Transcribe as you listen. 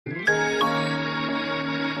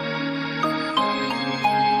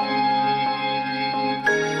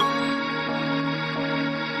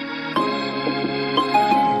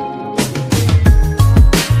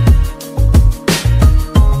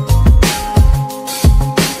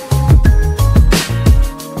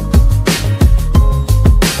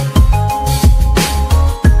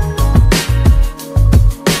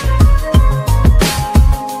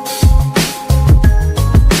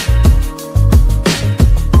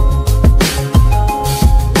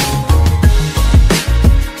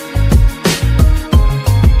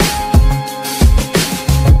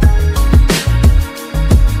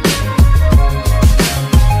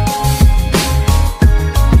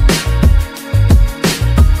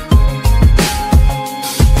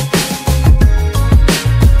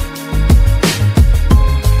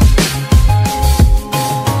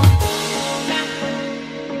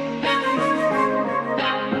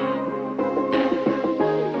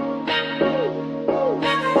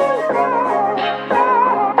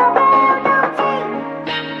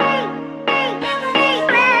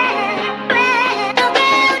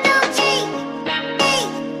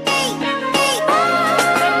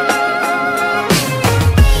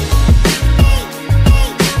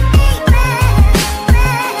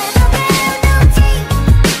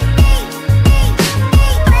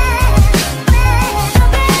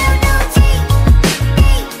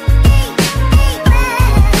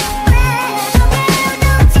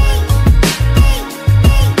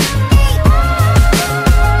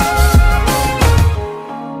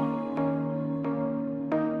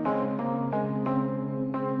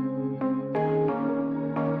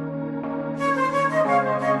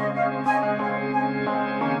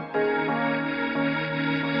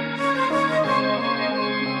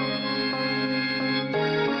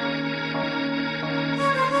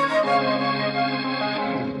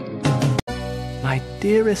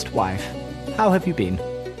dearest wife, how have you been?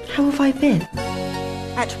 How have I been?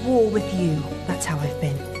 At war with you. That's how I've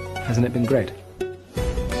been. Hasn't it been great?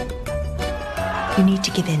 You need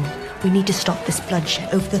to give in. We need to stop this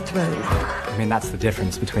bloodshed over the throne. I mean, that's the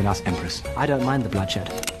difference between us, Empress. I don't mind the bloodshed.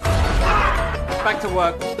 Back to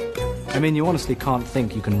work. I mean, you honestly can't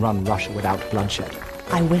think you can run Russia without bloodshed.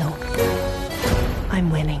 I will.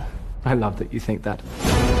 I'm winning. I love that you think that.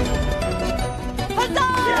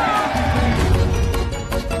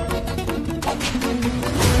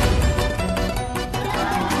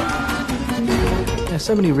 There's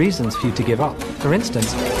so many reasons for you to give up. For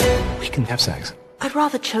instance, we can have sex. I'd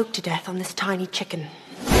rather choke to death on this tiny chicken.